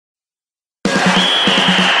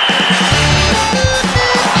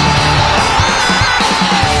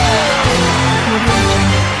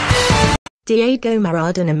Diego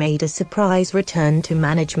Maradona made a surprise return to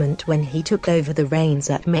management when he took over the reins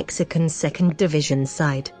at Mexican's second division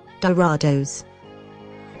side, Dorados.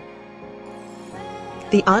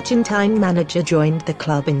 The Argentine manager joined the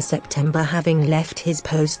club in September, having left his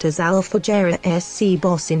post as Al-Fujairah SC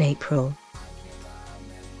boss in April.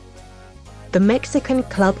 The Mexican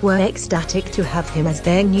club were ecstatic to have him as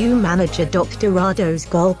their new manager. Dorados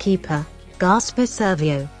goalkeeper, Gaspar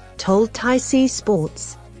Servio, told TyC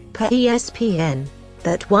Sports, per ESPN,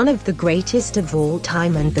 that one of the greatest of all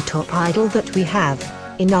time and the top idol that we have,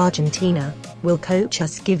 in Argentina, will coach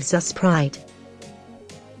us. Gives us pride.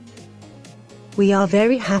 We are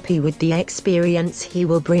very happy with the experience he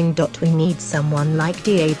will bring. We need someone like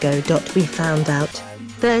Diego. We found out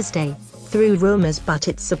Thursday, through rumors, but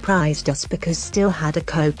it surprised us because still had a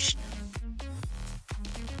coach.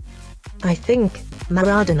 I think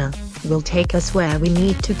Maradona will take us where we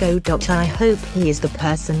need to go. I hope he is the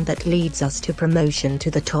person that leads us to promotion to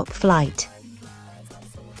the top flight.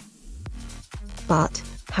 But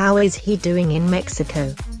how is he doing in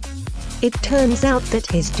Mexico? It turns out that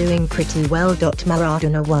he's doing pretty well.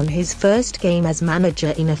 Maradona won his first game as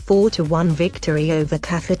manager in a 4-1 victory over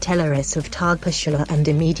Cafetaleros of Tagpashala and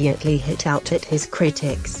immediately hit out at his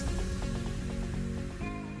critics.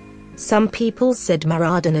 Some people said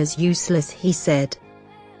Maradona's useless, he said.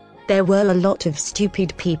 There were a lot of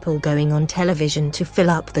stupid people going on television to fill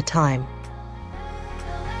up the time.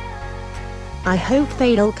 I hope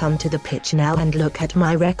they'll come to the pitch now and look at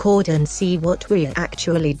my record and see what we're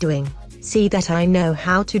actually doing. See that I know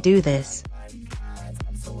how to do this.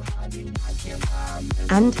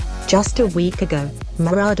 And, just a week ago,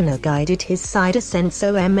 Maradona guided his side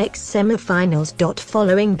Ascenso MX semi-finals.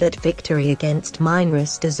 Following that victory against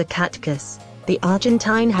Miners de Zacatecas, the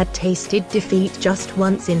Argentine had tasted defeat just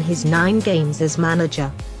once in his 9 games as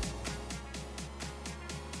manager.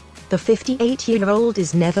 The 58-year-old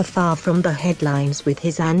is never far from the headlines with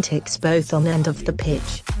his antics both on and off the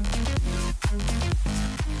pitch.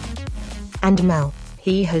 And now,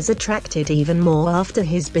 he has attracted even more after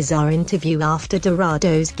his bizarre interview after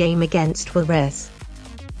Dorados' game against Juarez.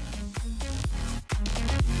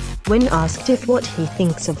 When asked what he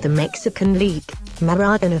thinks of the Mexican league,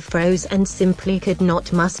 Maradona froze and simply could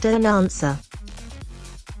not muster an answer.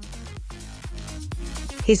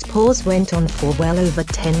 His pause went on for well over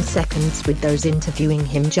 10 seconds, with those interviewing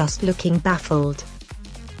him just looking baffled.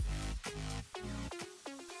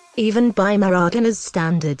 Even by Maradona's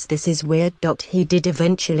standards, this is weird. He did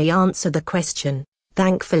eventually answer the question,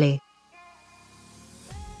 thankfully.